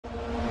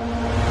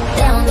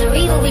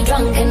we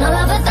drunk and all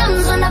of our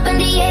thumbs went up in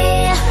the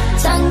air.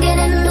 Sunken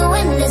in the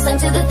wind, listen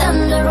to the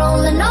thunder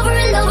rolling over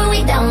and over.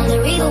 We down the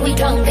river, we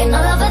drunk and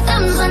all of our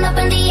thumbs went up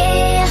in the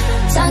air.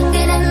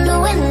 Sunken in the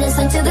wind,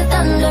 listen to the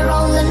thunder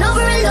rolling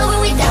over and over.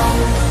 We down,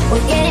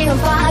 we're getting on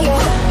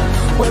fire,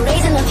 we're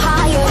raising up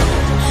higher.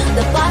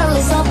 The bottle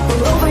is up,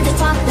 we're over the